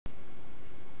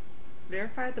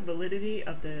Verify the validity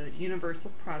of the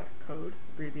Universal Product Code,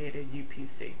 abbreviated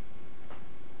UPC.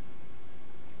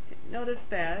 Notice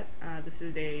that this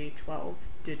is a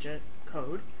 12-digit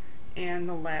code, and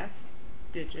the last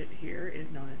digit here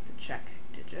is known as the check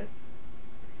digit.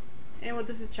 And what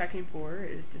this is checking for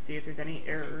is to see if there's any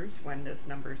errors when this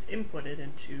number is inputted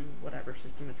into whatever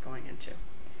system it's going into.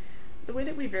 The way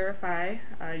that we verify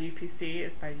UPC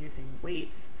is by using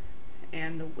weights,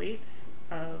 and the weights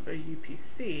of a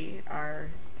UPC are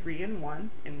 3 and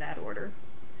 1 in that order.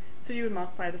 So you would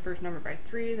multiply the first number by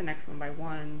 3, the next one by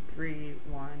 1, 3,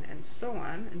 1, and so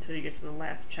on until you get to the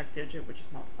last check digit, which is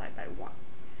multiplied by 1.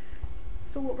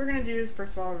 So what we're going to do is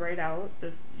first of all write out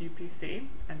this UPC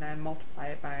and then multiply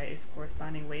it by its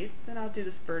corresponding weights, and I'll do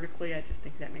this vertically. I just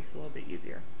think that makes it a little bit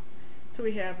easier. So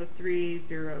we have a 3,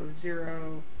 0,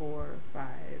 0, 4, 5,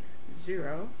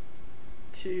 0,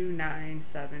 2, 9,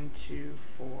 7, 2,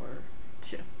 4,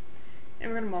 2.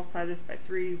 And we're going to multiply this by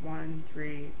 3, 1,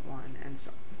 3, 1, and so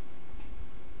on.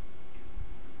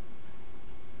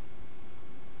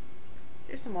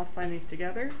 Okay, so multiplying these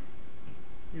together,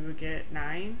 we would get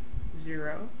 9,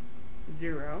 0,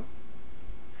 0,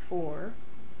 4,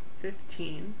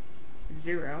 15,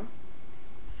 0,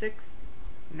 6,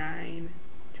 9,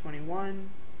 21,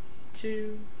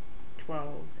 2,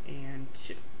 12, and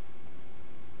 2.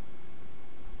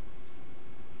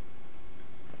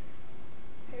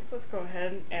 Okay, so let's go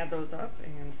ahead and add those up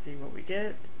and see what we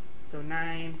get. So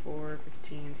 9, 4,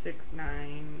 15, 6,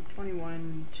 9,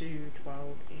 21, 2,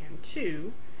 12, and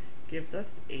 2 gives us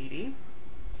 80.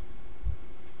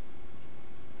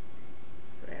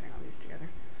 So adding all these together.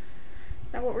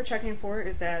 Now what we're checking for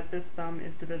is that this sum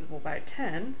is divisible by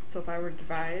 10. So if I were to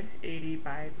divide 80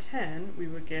 by 10, we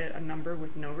would get a number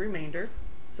with no remainder.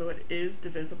 So it is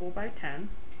divisible by 10.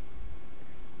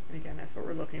 And again, that's what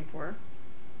we're looking for.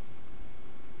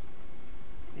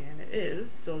 And it is,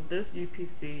 so this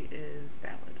UPC is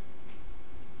valid.